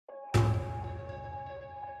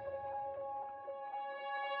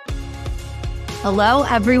Hello,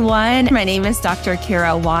 everyone. My name is Dr.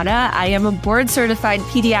 Kara Wada. I am a board-certified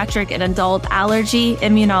pediatric and adult allergy,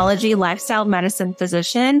 immunology, lifestyle medicine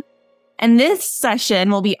physician. And this session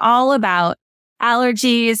will be all about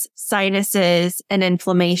allergies, sinuses, and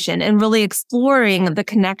inflammation, and really exploring the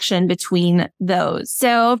connection between those.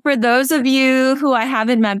 So for those of you who I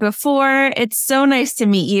haven't met before, it's so nice to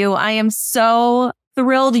meet you. I am so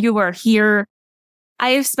thrilled you are here. I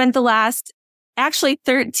have spent the last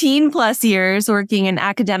 13 plus years working in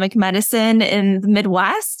academic medicine in the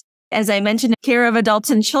Midwest. As I mentioned, care of adults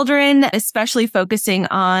and children, especially focusing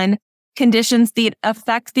on conditions that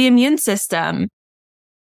affect the immune system.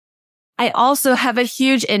 I also have a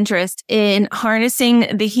huge interest in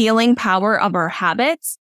harnessing the healing power of our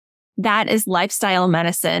habits. That is lifestyle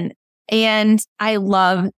medicine. And I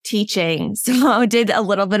love teaching. So I did a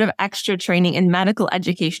little bit of extra training in medical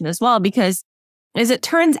education as well, because as it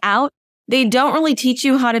turns out, they don't really teach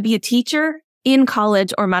you how to be a teacher in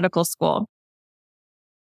college or medical school.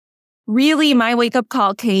 Really, my wake-up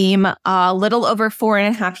call came a little over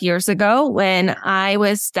 4.5 years ago when I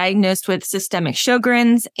was diagnosed with systemic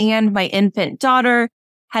Sjogren's, and my infant daughter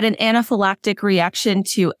had an anaphylactic reaction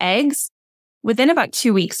to eggs within about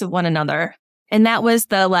 2 weeks of one another. And that was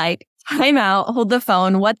the time out, hold the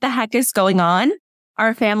phone, what the heck is going on?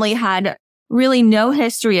 Our family had really no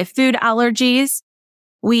history of food allergies.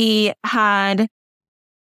 We had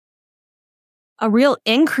a real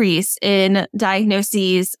increase in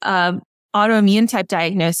diagnoses of autoimmune type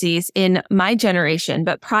diagnoses in my generation.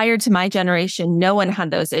 But prior to my generation, no one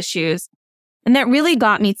had those issues. And that really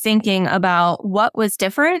got me thinking about what was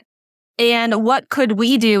different and what could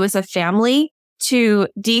we do as a family to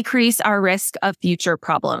decrease our risk of future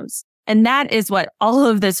problems. And that is what all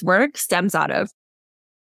of this work stems out of.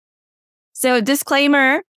 So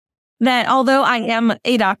disclaimer that although I am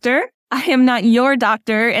a doctor, I am not your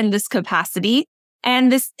doctor in this capacity,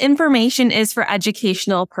 and this information is for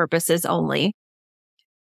educational purposes only.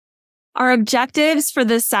 Our objectives for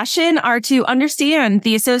this session are to understand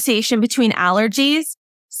the association between allergies,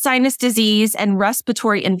 sinus disease, and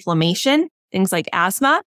respiratory inflammation, things like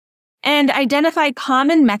asthma, and identify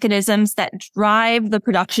common mechanisms that drive the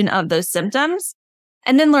production of those symptoms,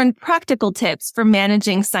 and then learn practical tips for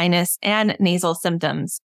managing sinus and nasal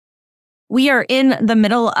symptoms. We are in the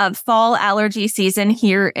middle of fall allergy season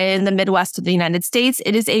here in the Midwest of the United States.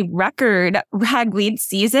 It is a record ragweed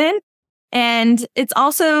season. And it's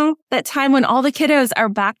also that time when all the kiddos are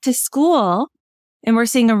back to school, and we're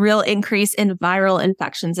seeing a real increase in viral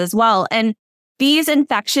infections as well. And these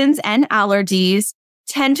infections and allergies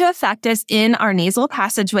tend to affect us in our nasal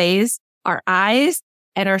passageways, our eyes,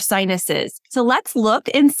 and our sinuses. So let's look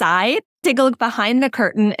inside, take a look behind the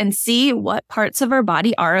curtain, and see what parts of our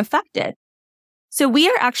body are affected. So we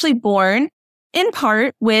are actually born in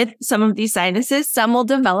part with some of these sinuses. Some will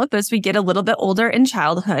develop as we get a little bit older in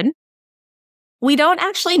childhood. We don't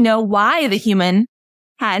actually know why the human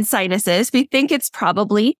had sinuses. We think it's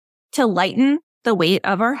probably to lighten the weight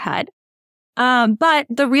of our head. But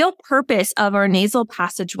the real purpose of our nasal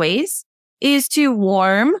passageways is to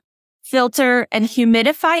warm, filter, and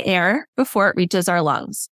humidify air before it reaches our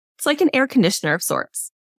lungs. It's like an air conditioner of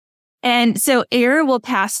sorts. And so air will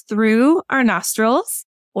pass through our nostrils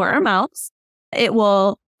or our mouths. It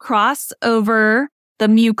will cross over the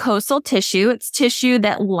mucosal tissue. It's tissue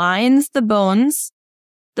that lines the bones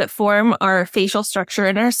that form our facial structure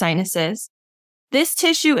and our sinuses. This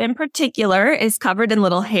tissue in particular is covered in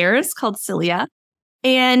little hairs called cilia,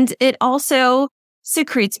 and it also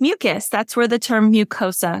secretes mucus. That's where the term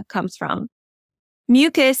mucosa comes from.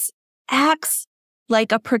 Mucus acts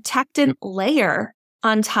like a protectant layer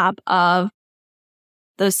on top of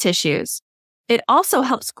those tissues. It also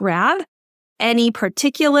helps grab any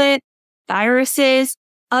particulate, viruses,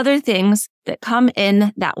 other things that come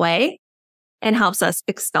in that way and helps us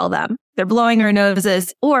expel them. They're blowing our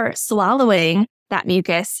noses or swallowing that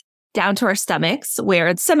mucus down to our stomachs,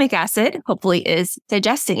 where the stomach acid hopefully is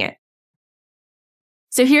digesting it.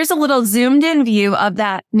 So here's a little zoomed in view of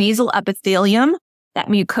that nasal epithelium, that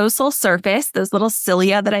mucosal surface, those little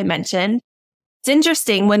cilia that I mentioned. It's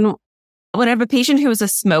interesting when I have a patient who is a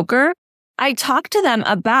smoker, I talk to them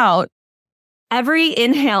about every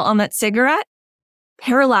inhale on that cigarette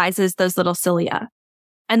paralyzes those little cilia.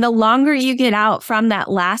 And the longer you get out from that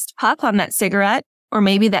last puff on that cigarette, or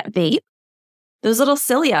maybe that vape, those little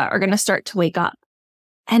cilia are going to start to wake up.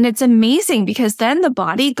 And it's amazing because then the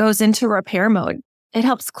body goes into repair mode. It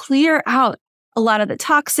helps clear out a lot of the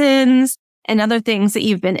toxins and other things that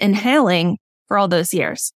you've been inhaling for all those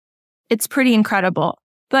years. It's pretty incredible.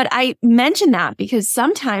 But I mention that because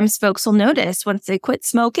sometimes folks will notice once they quit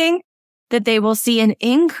smoking, that they will see an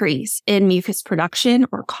increase in mucus production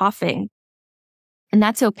or coughing. And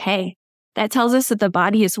that's okay. That tells us that the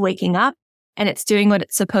body is waking up and it's doing what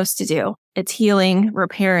it's supposed to do. It's healing,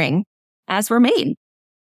 repairing, as we're made.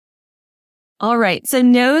 All right, so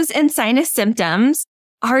nose and sinus symptoms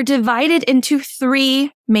are divided into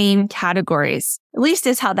 3 main categories, at least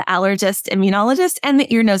is how the allergist, immunologist, and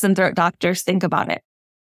the ear, nose, and throat doctors think about it.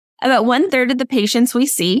 About 1/3 of the patients we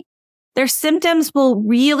see, their symptoms will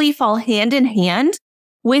really fall hand in hand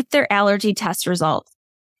with their allergy test results.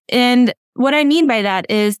 And what I mean by that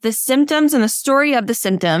is the symptoms and the story of the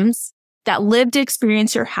symptoms, that lived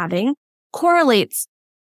experience you're having, correlates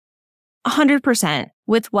 100%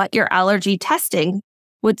 with what your allergy testing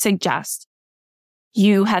would suggest.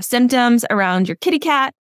 You have symptoms around your kitty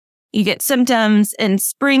cat, you get symptoms in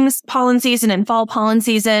spring pollen season and fall pollen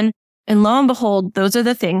season, and lo and behold, those are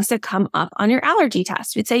the things that come up on your allergy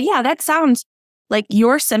test. We'd say, yeah, that sounds like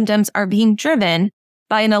your symptoms are being driven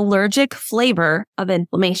by an allergic flavor of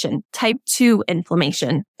inflammation. Type 2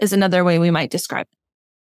 inflammation is another way we might describe it.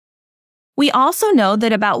 We also know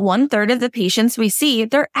that about 1/3 of the patients we see,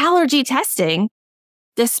 their allergy testing,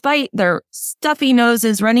 despite their stuffy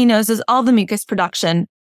noses, runny noses, all the mucus production,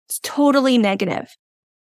 is totally negative.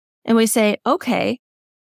 And we say, okay,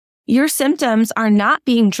 your symptoms are not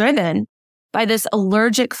being driven by this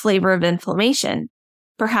allergic flavor of inflammation.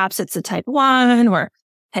 Perhaps it's a type 1 or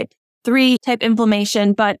type 3 type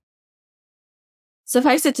inflammation, but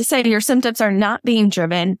suffice it to say, your symptoms are not being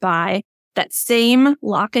driven by that same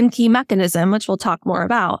lock and key mechanism, which we'll talk more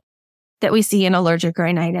about, that we see in allergic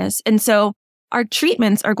rhinitis. And so our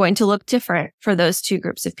treatments are going to look different for those 2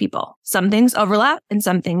 groups of people. Some things overlap and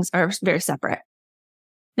some things are very separate.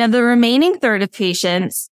 Now, the remaining 1/3 of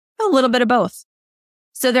patients, a little bit of both.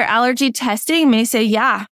 So their allergy testing may say,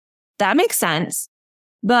 yeah, that makes sense,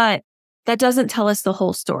 but that doesn't tell us the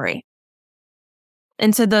whole story.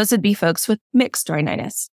 And so those would be folks with mixed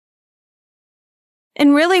rhinitis.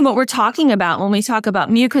 And really what we're talking about when we talk about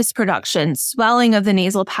mucus production, swelling of the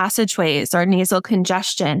nasal passageways or nasal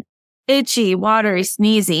congestion, itchy, watery,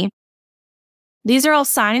 sneezy, these are all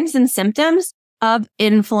signs and symptoms of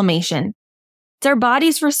inflammation. It's our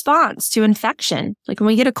body's response to infection, like when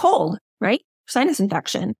we get a cold, right? Sinus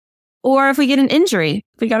infection. Or if we get an injury,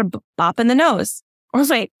 if we got a bop in the nose. Or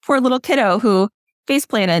like poor little kiddo who face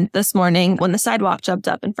planted this morning when the sidewalk jumped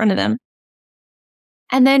up in front of them.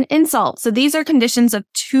 And then insult. So these are conditions of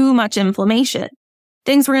too much inflammation.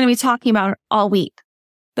 Things we're going to be talking about all week.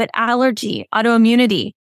 But allergy,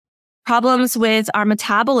 autoimmunity, problems with our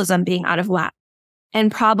metabolism being out of whack,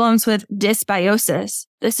 and problems with dysbiosis.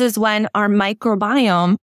 This is when our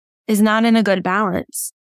microbiome is not in a good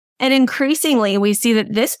balance. And increasingly, we see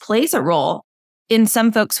that this plays a role in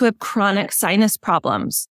some folks who have chronic sinus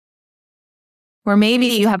problems, where maybe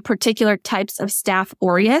you have particular types of Staph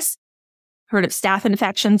aureus, heard of staph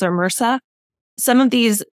infections or MRSA. Some of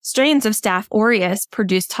these strains of Staph aureus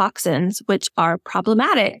produce toxins, which are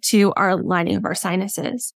problematic to our lining of our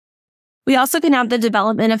sinuses. We also can have the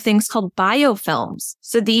development of things called biofilms.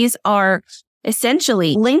 So these are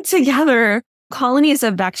essentially linked together colonies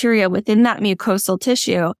of bacteria within that mucosal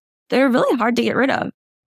tissue that are really hard to get rid of.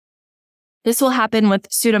 This will happen with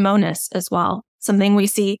Pseudomonas as well, something we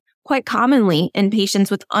see quite commonly in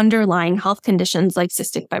patients with underlying health conditions like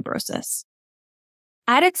cystic fibrosis.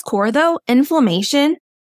 At its core, though, inflammation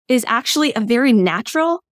is actually a very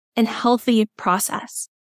natural and healthy process.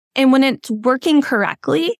 And when it's working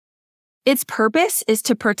correctly, its purpose is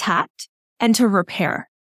to protect and to repair.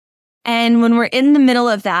 And when we're in the middle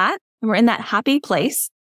of that, and we're in that happy place,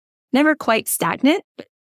 never quite stagnant, but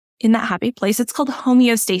in that happy place, it's called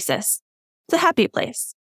homeostasis. It's a happy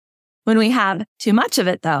place. When we have too much of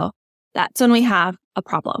it, though, that's when we have a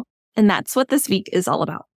problem. And that's what this week is all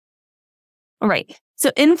about. All right. So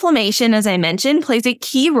inflammation, as I mentioned, plays a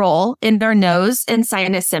key role in our nose and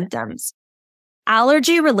sinus symptoms.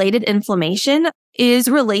 Allergy-related inflammation is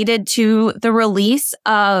related to the release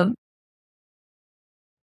of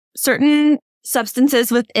certain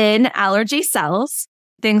substances within allergy cells,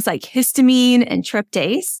 things like histamine and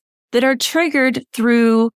tryptase, that are triggered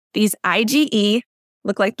through these IgE,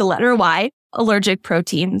 look like the letter Y, allergic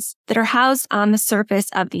proteins that are housed on the surface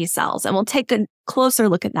of these cells. And we'll take a closer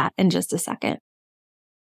look at that in just a second.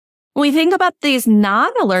 When we think about these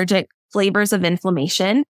non-allergic flavors of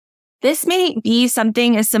inflammation, this may be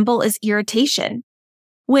something as simple as irritation.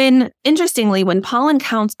 Interestingly, when pollen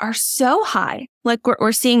counts are so high, like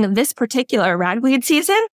we're seeing this particular ragweed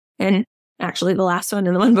season, and actually the last one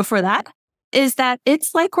and the one before that, is that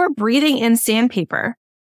it's like we're breathing in sandpaper.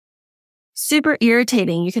 Super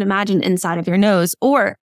irritating, you can imagine, inside of your nose.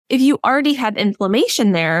 Or if you already have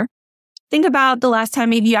inflammation there, Think about the last time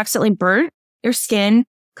maybe you accidentally burnt your skin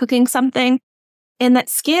cooking something, and that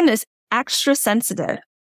skin is extra sensitive.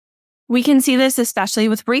 We can see this especially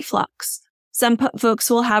with reflux. Some folks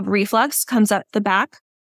will have reflux, comes up the back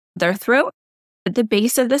of their throat, at the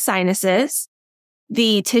base of the sinuses.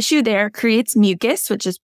 The tissue there creates mucus, which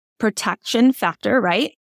is protection factor,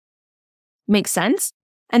 right? Makes sense.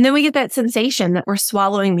 And then we get that sensation that we're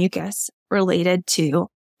swallowing mucus related to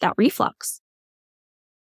that reflux.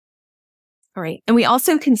 All right. And we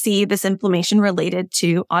also can see this inflammation related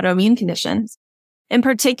to autoimmune conditions. In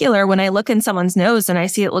particular, when I look in someone's nose and I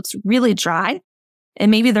see it looks really dry,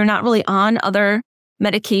 and maybe they're not really on other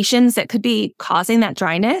medications that could be causing that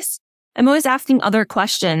dryness, I'm always asking other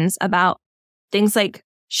questions about things like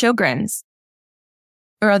Sjogren's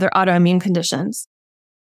or other autoimmune conditions.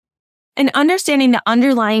 And understanding the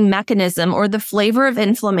underlying mechanism or the flavor of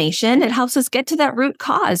inflammation, it helps us get to that root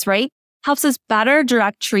cause, right? Helps us better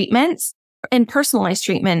direct treatments and personalized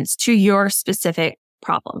treatments to your specific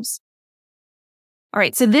problems. All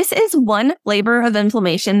right, so this is one flavor of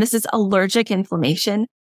inflammation. This is allergic inflammation.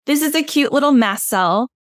 This is a cute little mast cell.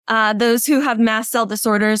 Those who have mast cell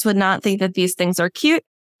disorders would not think that these things are cute.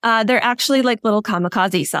 They're actually like little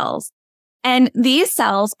kamikaze cells. And these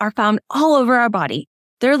cells are found all over our body.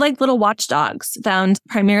 They're like little watchdogs found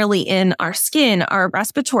primarily in our skin, our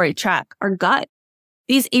respiratory tract, our gut,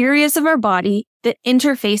 these areas of our body that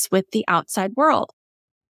interface with the outside world.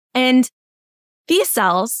 And these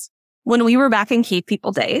cells, when we were back in cave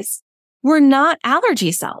people days, were not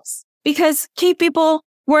allergy cells because cave people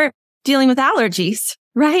weren't dealing with allergies,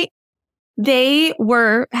 right? They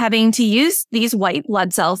were having to use these white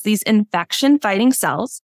blood cells, these infection-fighting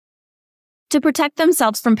cells, to protect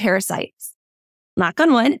themselves from parasites. Knock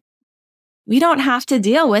on wood, we don't have to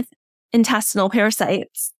deal with intestinal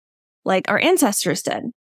parasites like our ancestors did.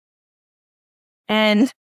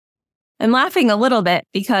 And I'm laughing a little bit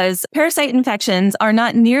because parasite infections are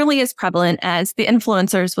not nearly as prevalent as the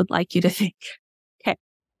influencers would like you to think. Okay.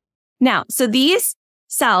 Now, so these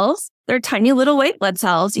cells, they're tiny little white blood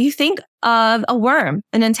cells. You think of a worm,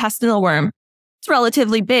 an intestinal worm. It's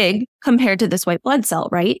relatively big compared to this white blood cell,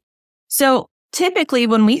 right? So typically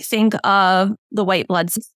when we think of the white blood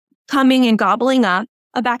cells coming and gobbling up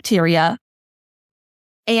a bacteria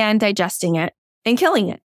and digesting it and killing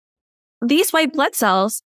it, these white blood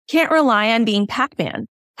cells can't rely on being Pac-Man,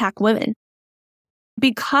 Pac-Women,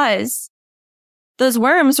 because those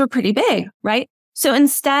worms were pretty big, right? So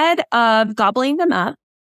instead of gobbling them up,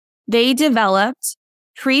 they developed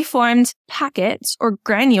preformed packets or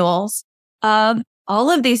granules of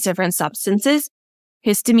all of these different substances: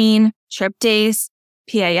 histamine, tryptase,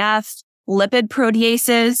 PAF, lipid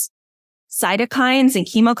proteases, cytokines and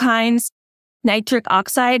chemokines, nitric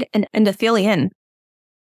oxide, and endothelin.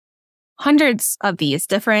 Hundreds of these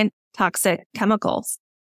different toxic chemicals.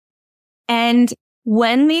 And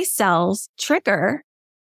when these cells trigger,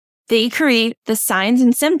 they create the signs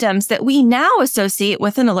and symptoms that we now associate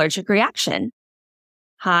with an allergic reaction.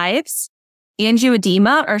 Hives,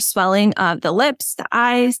 angioedema or swelling of the lips, the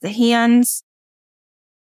eyes, the hands.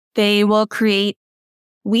 They will create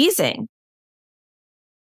wheezing,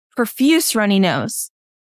 profuse runny nose,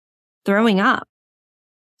 throwing up,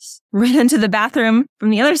 run into the bathroom from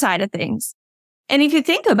the other side of things. And if you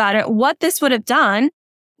think about it, what this would have done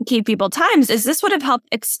in cave people times is this would have helped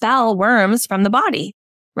expel worms from the body,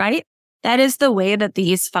 right? That is the way that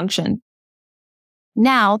these function.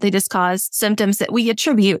 Now they just cause symptoms that we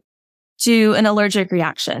attribute to an allergic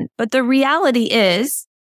reaction. But the reality is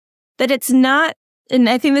that it's not, and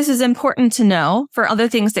I think this is important to know for other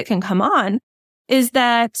things that can come on, is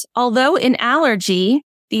that although in allergy,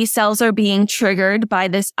 these cells are being triggered by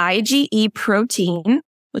this IgE protein,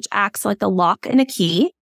 which acts like a lock and a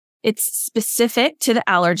key. It's specific to the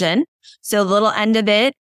allergen. So the little end of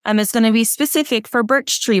it is going to be specific for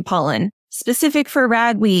birch tree pollen, specific for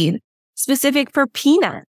ragweed, specific for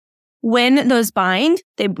peanut. When those bind,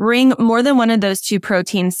 they bring more than one of those two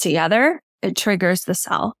proteins together. It triggers the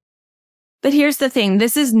cell. But here's the thing.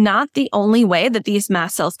 This is not the only way that these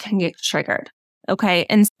mast cells can get triggered. Okay.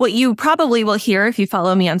 And what you probably will hear if you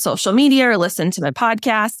follow me on social media or listen to my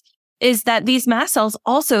podcast is that these mast cells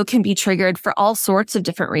also can be triggered for all sorts of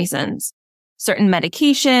different reasons. Certain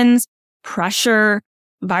medications, pressure,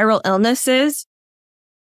 viral illnesses,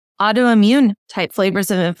 autoimmune type flavors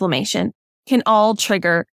of inflammation can all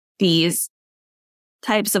trigger these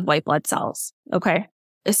types of white blood cells. Okay.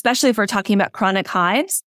 Especially if we're talking about chronic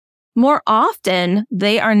hives, more often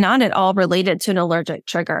they are not at all related to an allergic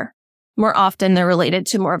trigger. More often, they're related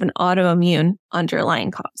to more of an autoimmune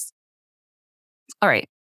underlying cause. All right.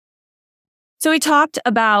 So we talked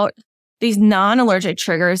about these non-allergic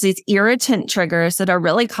triggers, these irritant triggers that are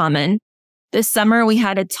really common. This summer, we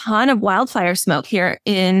had a ton of wildfire smoke here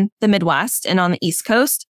in the Midwest and on the East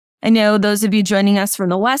Coast. I know those of you joining us from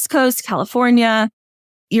the West Coast, California,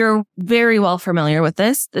 you're very well familiar with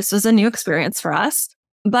this. This was a new experience for us.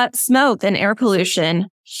 But smoke and air pollution,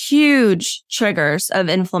 huge triggers of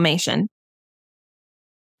inflammation.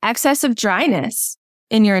 Excessive dryness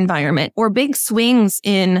in your environment or big swings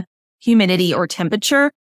in humidity or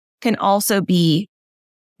temperature can also be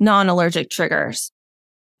non-allergic triggers.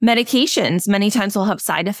 Medications many times will have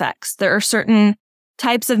side effects. There are certain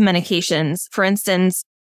types of medications, for instance,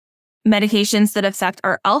 medications that affect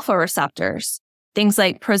our alpha receptors, things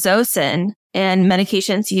like prazosin and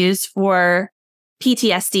medications used for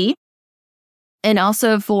PTSD, and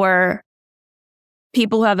also for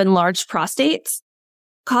people who have enlarged prostates,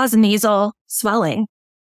 cause nasal swelling.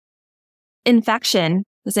 Infection,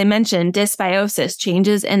 as I mentioned, dysbiosis,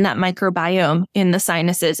 changes in that microbiome in the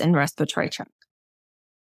sinuses and respiratory tract.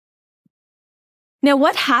 Now,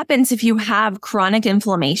 what happens if you have chronic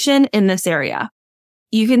inflammation in this area?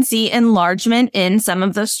 You can see enlargement in some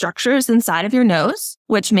of those structures inside of your nose,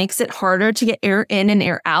 which makes it harder to get air in and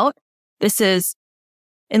air out. This is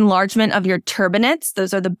enlargement of your turbinates.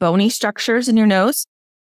 Those are the bony structures in your nose.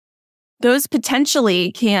 Those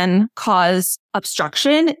potentially can cause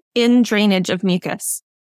obstruction in drainage of mucus.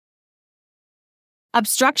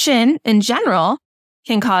 Obstruction in general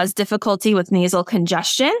can cause difficulty with nasal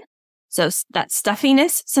congestion, so that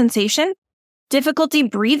stuffiness sensation, difficulty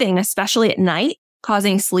breathing, especially at night,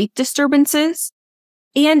 causing sleep disturbances,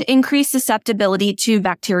 and increased susceptibility to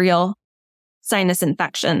bacterial sinus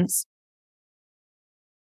infections.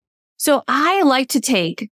 So I like to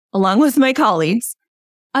take, along with my colleagues,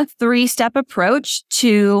 a 3-step approach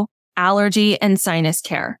to allergy and sinus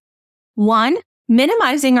care. 1,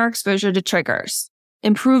 minimizing our exposure to triggers.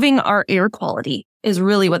 Improving our air quality is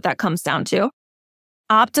really what that comes down to.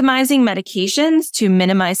 Optimizing medications to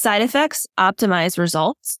minimize side effects, optimize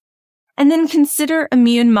results. And then consider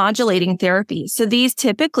immune modulating therapy. So these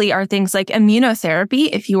typically are things like immunotherapy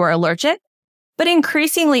if you are allergic. But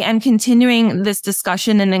increasingly, I'm continuing this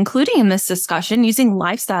discussion and including in this discussion using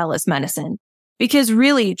lifestyle as medicine. Because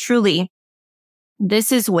really, truly,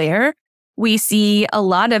 this is where we see a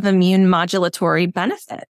lot of immune modulatory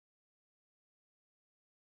benefit.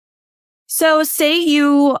 So say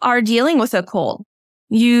you are dealing with a cold.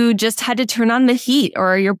 You just had to turn on the heat,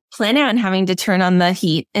 or you're planning on having to turn on the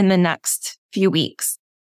heat in the next few weeks.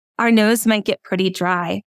 Our nose might get pretty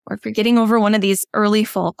dry, or if you're getting over one of these early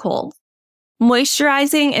fall colds.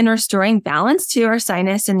 Moisturizing and restoring balance to our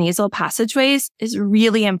sinus and nasal passageways is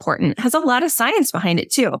really important. It has a lot of science behind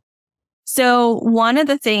it too. So one of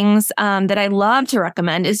the things that I love to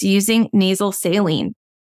recommend is using nasal saline.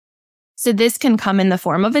 So this can come in the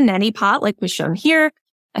form of a neti pot, like was shown here,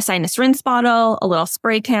 a sinus rinse bottle, a little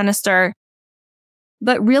spray canister.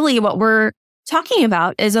 But really what we're talking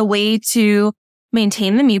about is a way to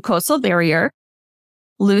maintain the mucosal barrier,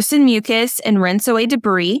 loosen mucus and rinse away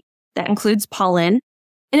debris. That includes pollen.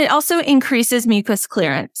 And it also increases mucus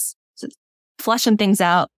clearance. So flushing things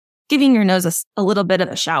out, giving your nose a little bit of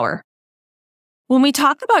a shower. When we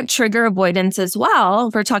talk about trigger avoidance as well,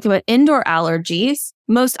 we're talking about indoor allergies.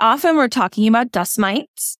 Most often we're talking about dust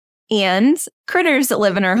mites and critters that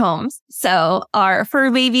live in our homes. So our fur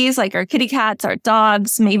babies, like our kitty cats, our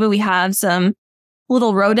dogs, maybe we have some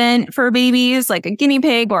little rodent fur babies, like a guinea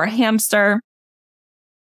pig or a hamster.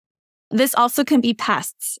 This also can be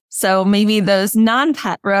pests. So maybe those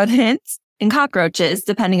non-pet rodents and cockroaches,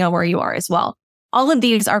 depending on where you are as well. All of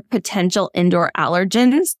these are potential indoor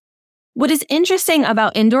allergens. What is interesting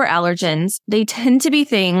about indoor allergens, they tend to be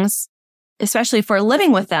things, especially if we're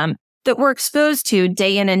living with them, that we're exposed to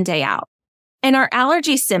day in and day out. And our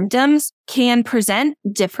allergy symptoms can present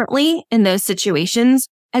differently in those situations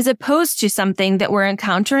as opposed to something that we're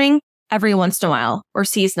encountering every once in a while or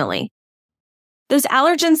seasonally. Those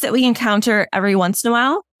allergens that we encounter every once in a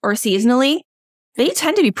while or seasonally, they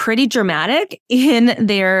tend to be pretty dramatic in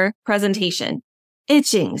their presentation.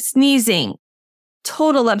 Itching, sneezing,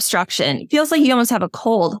 total obstruction. It feels like you almost have a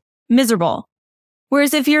cold, miserable.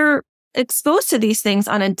 Whereas if you're exposed to these things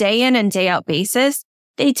on a day in and day out basis,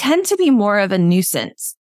 they tend to be more of a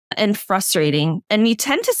nuisance and frustrating. And you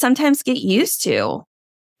tend to sometimes get used to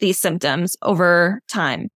these symptoms over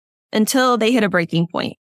time until they hit a breaking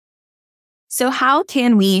point. So how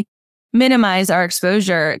can we minimize our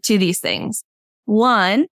exposure to these things?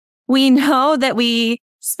 1, we know that we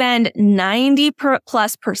spend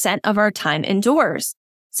 90+% of our time indoors.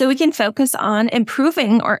 So we can focus on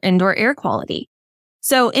improving our indoor air quality.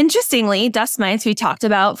 So interestingly, dust mites we talked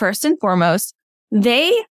about first and foremost,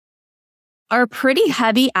 they are pretty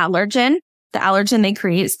heavy allergen. The allergen they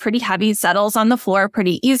create is pretty heavy, settles on the floor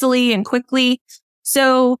pretty easily and quickly.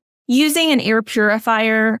 So using an air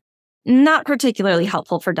purifier, not particularly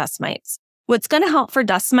helpful for dust mites. What's going to help for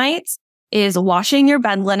dust mites is washing your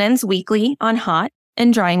bed linens weekly on hot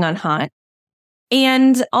and drying on hot.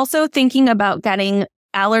 And also thinking about getting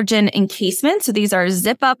allergen encasement. So these are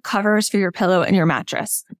zip-up covers for your pillow and your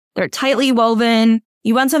mattress. They're tightly woven.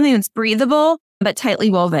 You want something that's breathable, but tightly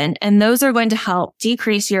woven. And those are going to help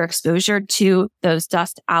decrease your exposure to those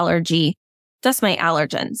dust mite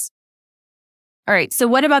allergens. All right, so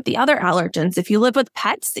what about the other allergens? If you live with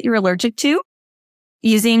pets that you're allergic to,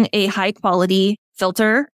 using a high-quality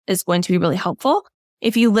filter is going to be really helpful.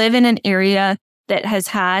 If you live in an area that has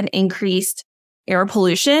had increased air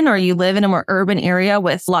pollution, or you live in a more urban area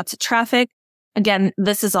with lots of traffic, again,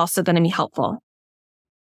 this is also going to be helpful.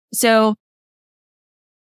 So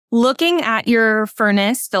looking at your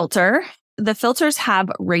furnace filter, the filters have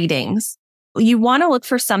ratings. You want to look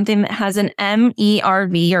for something that has an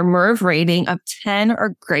MERV or MERV rating of 10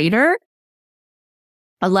 or greater,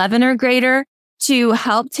 11 or greater, to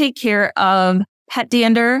help take care of pet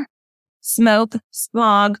dander, smoke,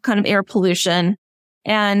 smog, kind of air pollution,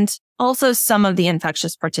 and also some of the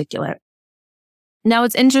infectious particulate. Now,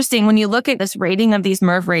 it's interesting when you look at this rating of these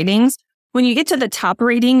MERV ratings, when you get to the top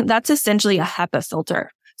rating, that's essentially a HEPA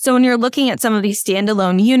filter. So when you're looking at some of these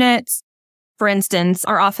standalone units, for instance,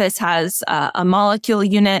 our office has a molecule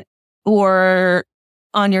unit, or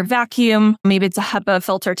on your vacuum, maybe it's a HEPA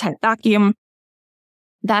filter type vacuum.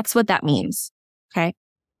 That's what that means. Okay.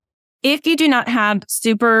 If you do not have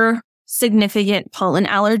super significant pollen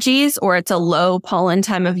allergies, or it's a low pollen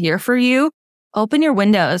time of year for you, open your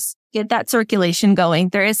windows, get that circulation going.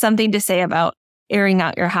 There is something to say about airing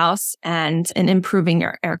out your house and improving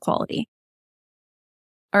your air quality.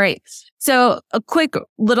 All right. So a quick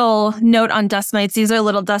little note on dust mites. These are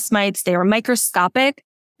little dust mites. They are microscopic,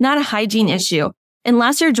 not a hygiene issue.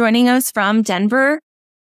 Unless you're joining us from Denver,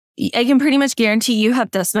 I can pretty much guarantee you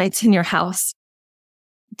have dust mites in your house.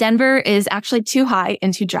 Denver is actually too high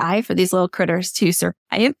and too dry for these little critters to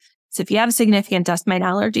survive. So if you have significant dust mite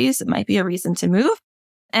allergies, it might be a reason to move.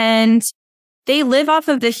 And they live off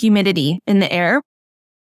of the humidity in the air.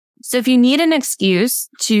 So if you need an excuse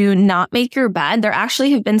to not make your bed, there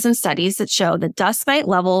actually have been some studies that show that dust mite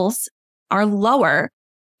levels are lower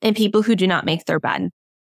in people who do not make their bed,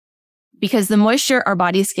 because the moisture our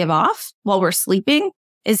bodies give off while we're sleeping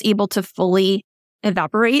is able to fully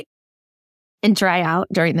evaporate and dry out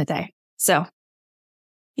during the day. So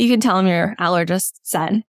you can tell them your allergist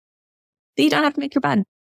said that you don't have to make your bed.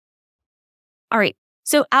 All right.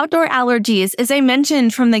 So outdoor allergies, as I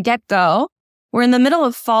mentioned from the get-go, we're in the middle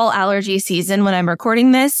of fall allergy season when I'm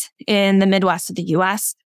recording this in the Midwest of the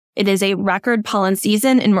US. It is a record pollen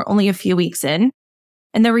season and we're only a few weeks in.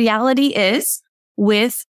 And the reality is,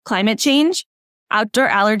 with climate change, outdoor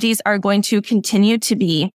allergies are going to continue to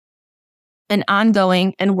be an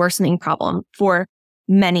ongoing and worsening problem for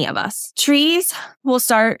many of us. Trees will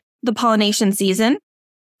start the pollination season.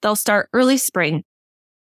 They'll start early spring.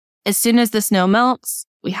 As soon as the snow melts,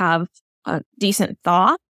 we have a decent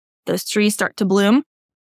thaw. Those trees start to bloom.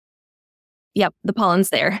 Yep, the pollen's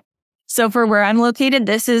there. So for where I'm located,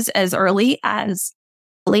 this is as early as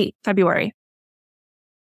late February.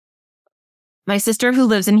 My sister who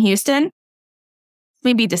lives in Houston,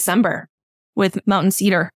 maybe December with mountain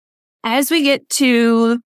cedar. As we get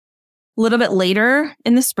to a little bit later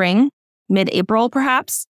in the spring, mid-April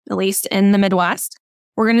perhaps, at least in the Midwest,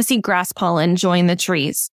 we're going to see grass pollen join the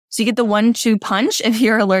trees. So you get the 1-2 punch if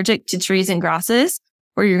you're allergic to trees and grasses,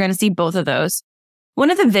 where you're going to see both of those.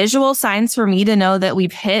 One of the visual signs for me to know that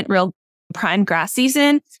we've hit real prime grass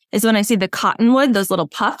season is when I see the cottonwood, those little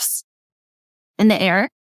puffs in the air.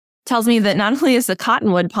 Tells me that not only is the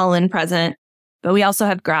cottonwood pollen present, but we also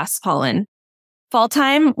have grass pollen. Fall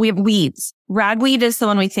time, we have weeds. Ragweed is the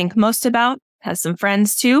one we think most about, has some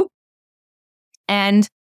friends too. And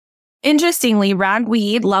interestingly,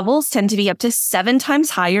 ragweed levels tend to be up to 7 times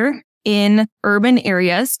higher in urban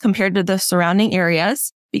areas compared to the surrounding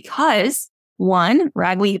areas because, one,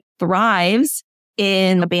 ragweed thrives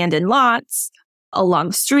in abandoned lots,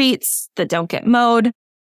 along streets that don't get mowed,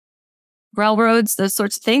 railroads, those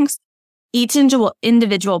sorts of things. Each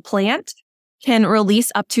individual plant can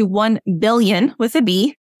release up to 1 billion, with a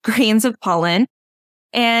B, grains of pollen.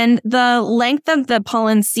 And the length of the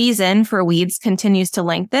pollen season for weeds continues to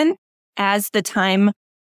lengthen as the time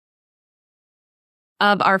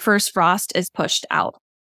of our first frost is pushed out.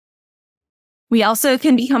 We also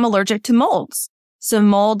can become allergic to molds. So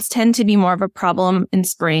molds tend to be more of a problem in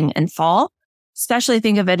spring and fall, especially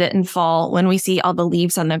think of it in fall when we see all the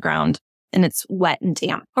leaves on the ground and it's wet and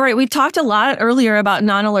damp. All right, we talked a lot earlier about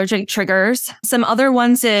non-allergic triggers. Some other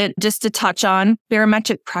ones that just to touch on,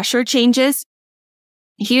 barometric pressure changes,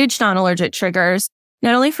 huge non-allergic triggers,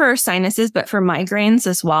 not only for our sinuses, but for migraines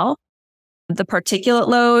as well. The particulate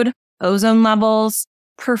load, ozone levels,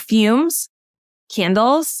 perfumes,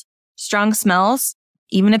 candles, strong smells,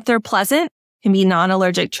 even if they're pleasant, can be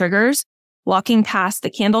non-allergic triggers. Walking past the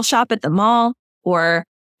candle shop at the mall or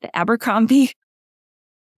the Abercrombie,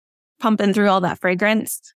 pumping through all that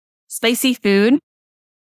fragrance. Spicy food,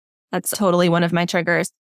 that's totally one of my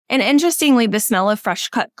triggers. And interestingly, the smell of fresh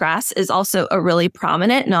cut grass is also a really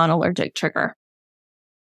prominent non-allergic trigger.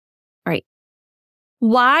 All right.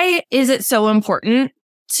 Why is it so important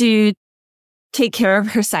to take care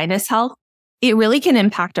of your sinus health? It really can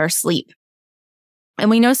impact our sleep. And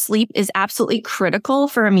we know sleep is absolutely critical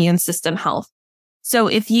for immune system health. So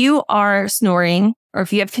if you are snoring or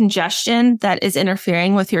if you have congestion that is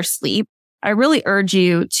interfering with your sleep, I really urge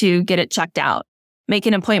you to get it checked out. Make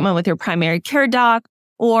an appointment with your primary care doc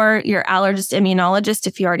or your allergist immunologist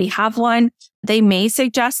if you already have one. They may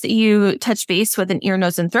suggest that you touch base with an ear,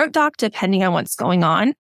 nose, and throat doc, depending on what's going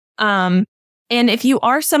on. And if you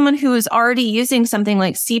are someone who is already using something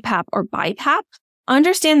like CPAP or BiPAP,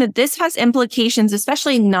 understand that this has implications,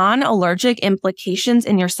 especially non-allergic implications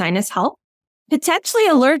in your sinus health, potentially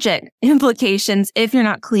allergic implications if you're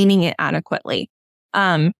not cleaning it adequately.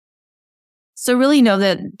 So really know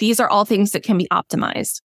that these are all things that can be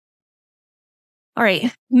optimized. All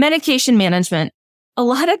right, medication management. A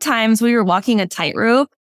lot of times we are walking a tightrope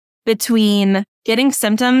between getting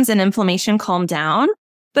symptoms and inflammation calmed down,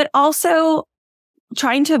 but also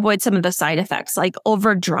trying to avoid some of the side effects, like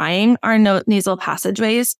over drying our nasal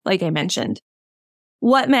passageways, like I mentioned.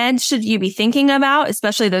 What meds should you be thinking about,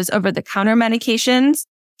 especially those over-the-counter medications?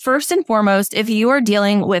 First and foremost, if you are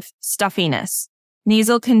dealing with stuffiness,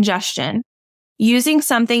 nasal congestion, using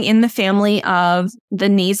something in the family of the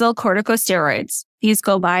nasal corticosteroids. These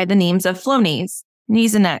go by the names of Flonase,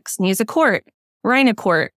 Nasonex, Nasacort,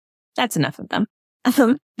 Rhinocort. That's enough of them.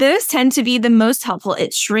 Those tend to be the most helpful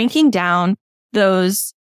at shrinking down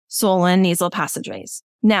those swollen nasal passageways.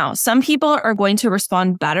 Now, some people are going to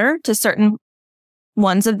respond better to certain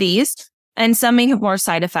ones of these, and some may have more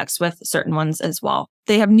side effects with certain ones as well.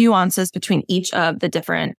 They have nuances between each of the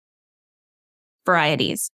different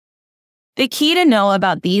varieties. The key to know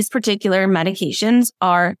about these particular medications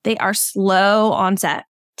are they are slow onset.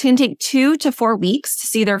 It can take 2 to 4 weeks to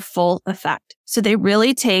see their full effect. So they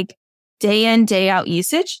really take day in, day out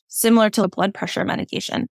usage, similar to a blood pressure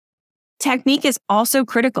medication. Technique is also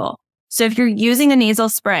critical. So if you're using a nasal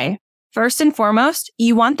spray, first and foremost,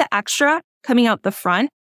 you want the extra coming out the front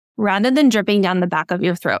rather than dripping down the back of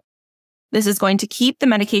your throat. This is going to keep the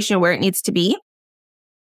medication where it needs to be.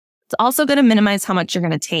 It's also going to minimize how much you're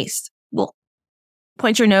going to taste. Well,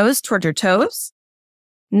 point your nose towards your toes.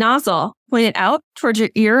 Nozzle, point it out towards your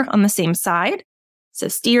ear on the same side. So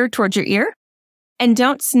steer towards your ear. And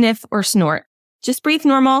don't sniff or snort. Just breathe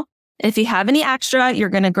normal. If you have any extra, you're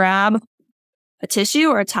going to grab a tissue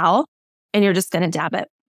or a towel, and you're just going to dab it.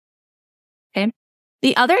 Okay.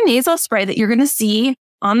 The other nasal spray that you're going to see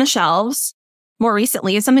on the shelves more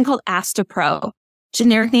recently is something called Astapro.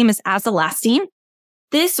 Generic name is Azolastine.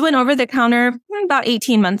 This went over the counter about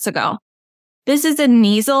 18 months ago. This is a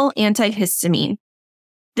nasal antihistamine.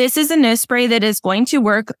 This is a nose spray that is going to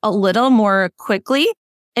work a little more quickly,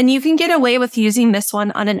 and you can get away with using this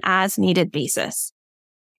one on an as-needed basis.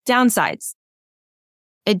 Downsides.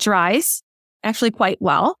 It dries actually quite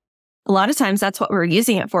well. A lot of times that's what we're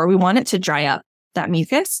using it for. We want it to dry up that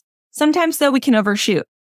mucus. Sometimes though we can overshoot.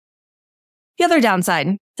 The other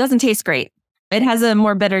downside, doesn't taste great. It has a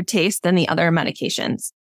more bitter taste than the other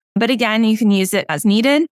medications. But again, you can use it as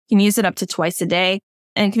needed. You can use it up to twice a day,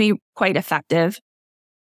 and it can be quite effective.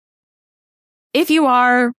 If you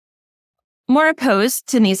are more opposed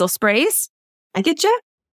to nasal sprays, I get you.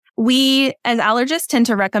 We, as allergists, tend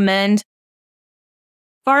to recommend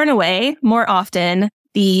far and away, more often,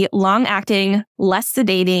 the long-acting, less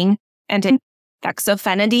sedating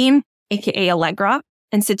fexofenadine, aka Allegra,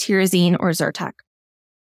 and cetirizine or Zyrtec.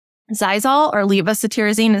 Xyzal or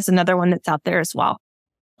levocetirizine is another one that's out there as well.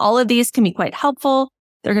 All of these can be quite helpful.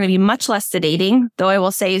 They're going to be much less sedating, though I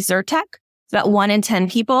will say Zyrtec, about 1 in 10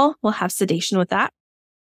 people will have sedation with that.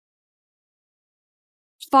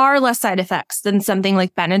 Far less side effects than something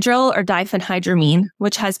like Benadryl or diphenhydramine,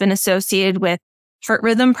 which has been associated with heart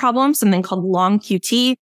rhythm problems, something called long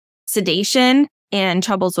QT, sedation, and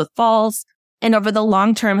troubles with falls, and over the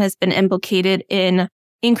long term has been implicated in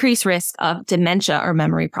increased risk of dementia or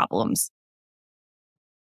memory problems.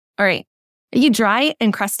 All right. Are you dry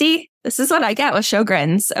and crusty? This is what I get with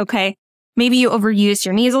Sjogren's, okay? Maybe you overuse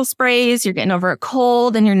your nasal sprays, you're getting over a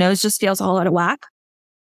cold, and your nose just feels all out of whack.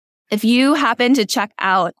 If you happen to check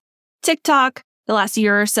out TikTok the last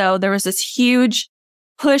year or so, there was this huge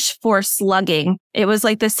push for slugging. It was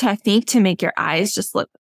like this technique to make your eyes just look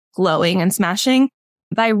glowing and smashing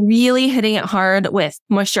by really hitting it hard with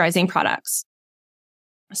moisturizing products.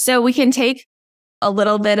 So we can take a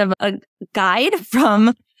little bit of a guide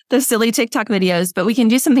from the silly TikTok videos, but we can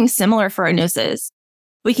do something similar for our noses.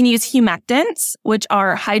 We can use humectants, which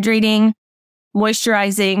are hydrating,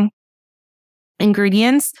 moisturizing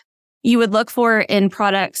ingredients you would look for in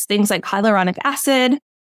products, things like hyaluronic acid,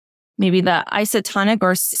 maybe the isotonic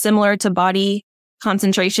or similar to body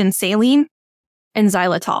concentration saline, and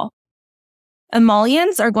xylitol.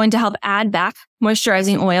 Emollients are going to help add back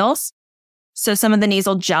moisturizing oils. So some of the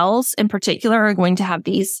nasal gels in particular are going to have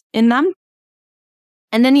these in them.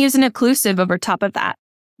 And then use an occlusive over top of that.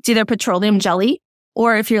 It's either petroleum jelly,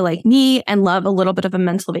 or if you're like me and love a little bit of a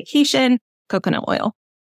mental vacation, coconut oil.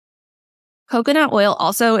 Coconut oil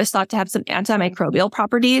also is thought to have some antimicrobial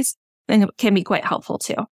properties and can be quite helpful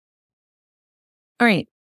too. All right.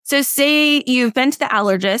 So say you've been to the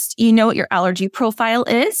allergist, you know what your allergy profile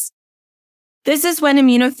is. This is when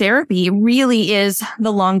immunotherapy really is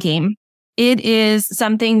the long game. It is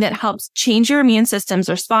something that helps change your immune system's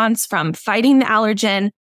response from fighting the allergen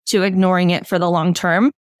to ignoring it for the long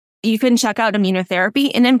term. You can check out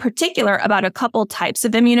immunotherapy, and in particular about a couple types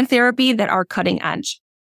of immunotherapy that are cutting edge.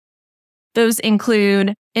 Those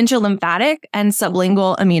include intralymphatic and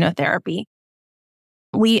sublingual immunotherapy.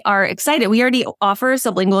 We are excited. We already offer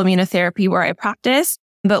sublingual immunotherapy where I practice,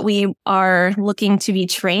 but we are looking to be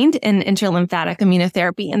trained in intralymphatic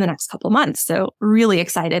immunotherapy in the next couple months. So really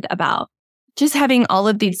excited about just having all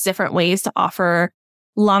of these different ways to offer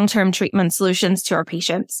long-term treatment solutions to our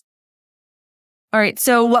patients. All right,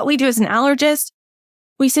 so what we do as an allergist,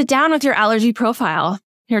 we sit down with your allergy profile,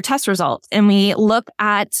 your test results, and we look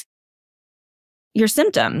at your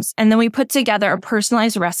symptoms. And then we put together a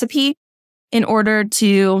personalized recipe in order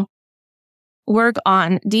to work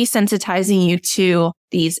on desensitizing you to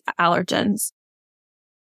these allergens.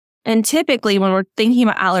 And typically when we're thinking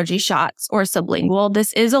about allergy shots or sublingual,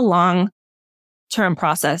 this is a long-term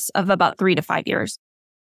process of about 3 to 5 years.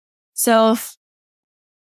 So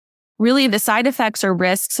really the side effects or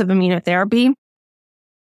risks of immunotherapy,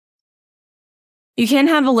 you can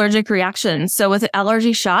have allergic reactions. So with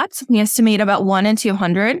allergy shots, we estimate about 1 in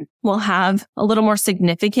 200 will have a little more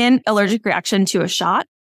significant allergic reaction to a shot.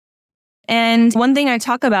 And one thing I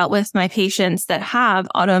talk about with my patients that have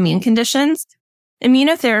autoimmune conditions,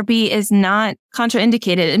 immunotherapy is not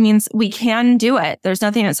contraindicated. It means we can do it. There's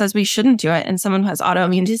nothing that says we shouldn't do it in someone who has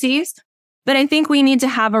autoimmune disease. But I think we need to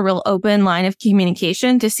have a real open line of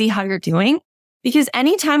communication to see how you're doing. Because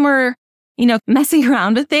anytime we're, messing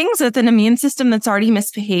around with things with an immune system that's already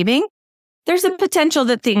misbehaving, there's a potential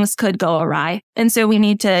that things could go awry. And so we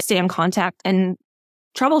need to stay in contact and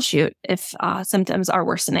troubleshoot if symptoms are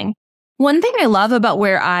worsening. One thing I love about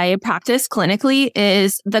where I practice clinically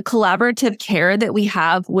is the collaborative care that we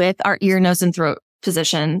have with our ear, nose, and throat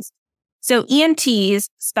physicians. So ENTs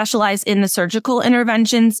specialize in the surgical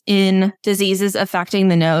interventions in diseases affecting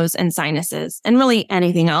the nose and sinuses, and really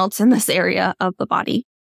anything else in this area of the body.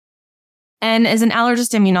 And as an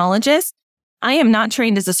allergist immunologist, I am not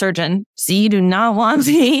trained as a surgeon, so you do not want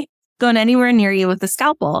me going anywhere near you with a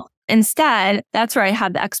scalpel. Instead, that's where I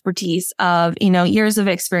have the expertise of, years of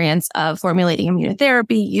experience of formulating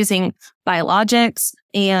immunotherapy, using biologics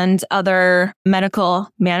and other medical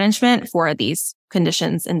management for these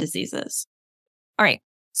conditions and diseases. All right.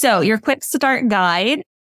 So your quick start guide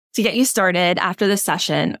to get you started after this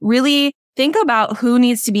session, really think about who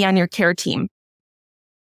needs to be on your care team.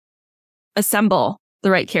 Assemble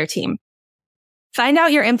the right care team. Find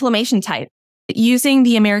out your inflammation type. Using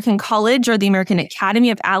the American College or the American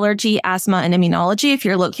Academy of Allergy, Asthma, and Immunology, if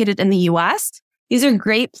you're located in the US, these are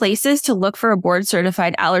great places to look for a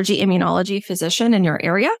board-certified allergy immunology physician in your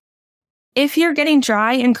area. If you're getting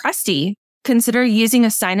dry and crusty, consider using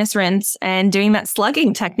a sinus rinse and doing that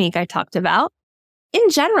slugging technique I talked about. In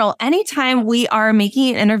general, anytime we are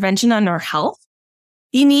making an intervention on our health,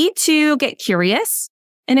 you need to get curious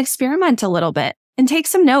and experiment a little bit and take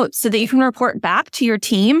some notes so that you can report back to your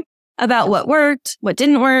team about what worked, what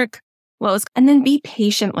didn't work, and then be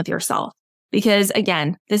patient with yourself. Because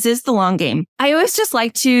again, this is the long game. I always just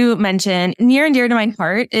like to mention, near and dear to my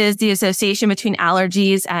heart is the association between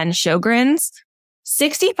allergies and Sjogren's.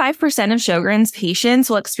 65% of Sjogren's patients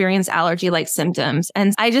will experience allergy-like symptoms.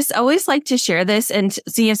 And I just always like to share this and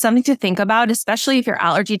see if something to think about, especially if your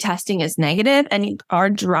allergy testing is negative and you are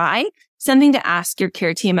dry, something to ask your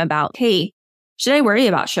care team about. Hey, Should I worry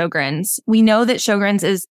about Sjogren's? We know that Sjogren's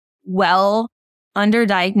is well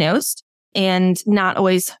underdiagnosed and not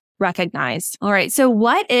always recognized. All right, so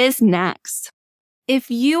what is next? If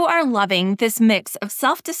you are loving this mix of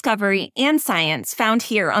self-discovery and science found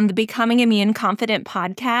here on the Becoming Immune Confident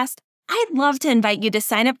podcast, I'd love to invite you to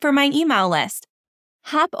sign up for my email list.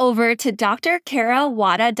 Hop over to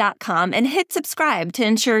drkarawada.com and hit subscribe to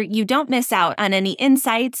ensure you don't miss out on any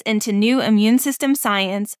insights into new immune system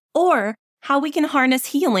science or how we can harness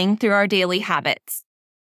healing through our daily habits.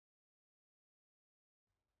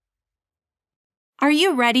 Are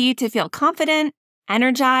you ready to feel confident,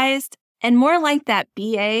 energized, and more like that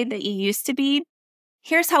BA that you used to be?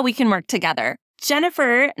 Here's how we can work together.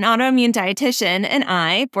 Jennifer, an autoimmune dietitian, and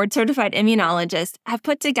I, board-certified immunologist, have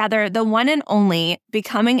put together the one and only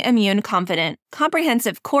Becoming Immune Confident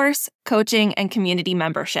comprehensive course, coaching, and community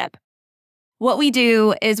membership. What we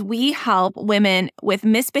do is we help women with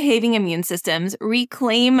misbehaving immune systems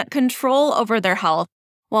reclaim control over their health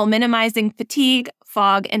while minimizing fatigue,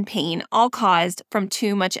 fog, and pain, all caused from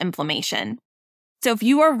too much inflammation. So if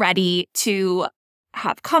you are ready to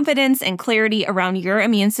have confidence and clarity around your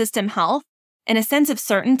immune system health and a sense of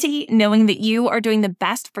certainty, knowing that you are doing the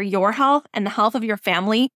best for your health and the health of your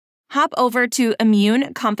family, hop over to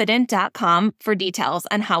immuneconfident.com for details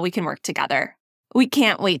on how we can work together. We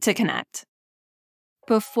can't wait to connect.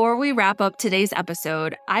 Before we wrap up today's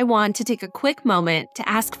episode, I want to take a quick moment to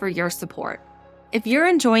ask for your support. If you're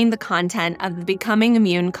enjoying the content of the Becoming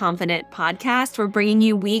Immune Confident podcast we're bringing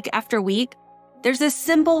you week after week, there's a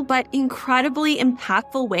simple but incredibly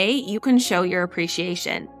impactful way you can show your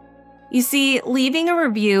appreciation. You see, leaving a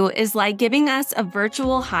review is like giving us a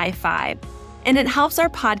virtual high five, and it helps our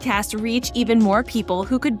podcast reach even more people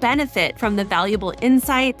who could benefit from the valuable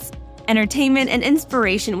insights, entertainment, and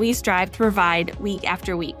inspiration we strive to provide week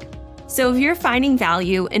after week. So if you're finding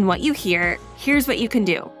value in what you hear, here's what you can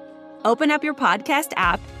do. Open up your podcast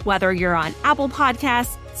app, whether you're on Apple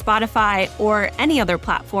Podcasts, Spotify, or any other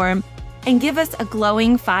platform, and give us a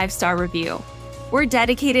glowing 5-star review. We're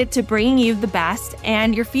dedicated to bringing you the best,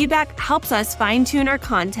 and your feedback helps us fine-tune our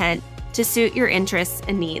content to suit your interests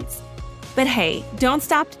and needs. But hey, don't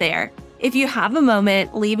stop there. If you have a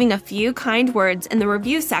moment, leaving a few kind words in the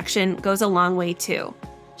review section goes a long way too.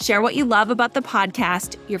 Share what you love about the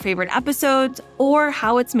podcast, your favorite episodes, or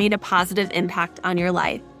how it's made a positive impact on your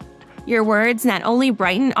life. Your words not only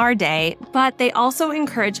brighten our day, but they also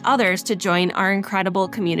encourage others to join our incredible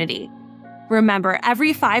community. Remember,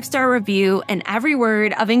 every 5-star review and every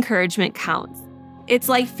word of encouragement counts. It's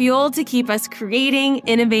like fuel to keep us creating,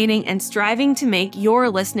 innovating, and striving to make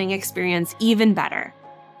your listening experience even better.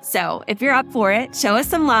 So if you're up for it, show us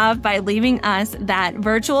some love by leaving us that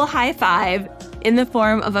virtual high five in the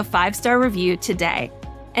form of a 5-star review today.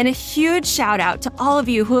 And a huge shout out to all of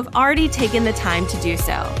you who have already taken the time to do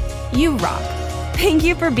so. You rock. Thank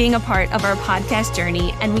you for being a part of our podcast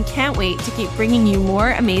journey, and we can't wait to keep bringing you more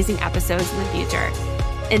amazing episodes in the future.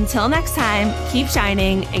 Until next time, keep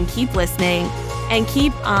shining and keep listening and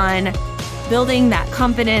keep on building that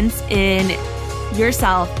confidence in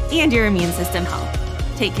yourself and your immune system health.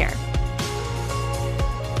 Take care.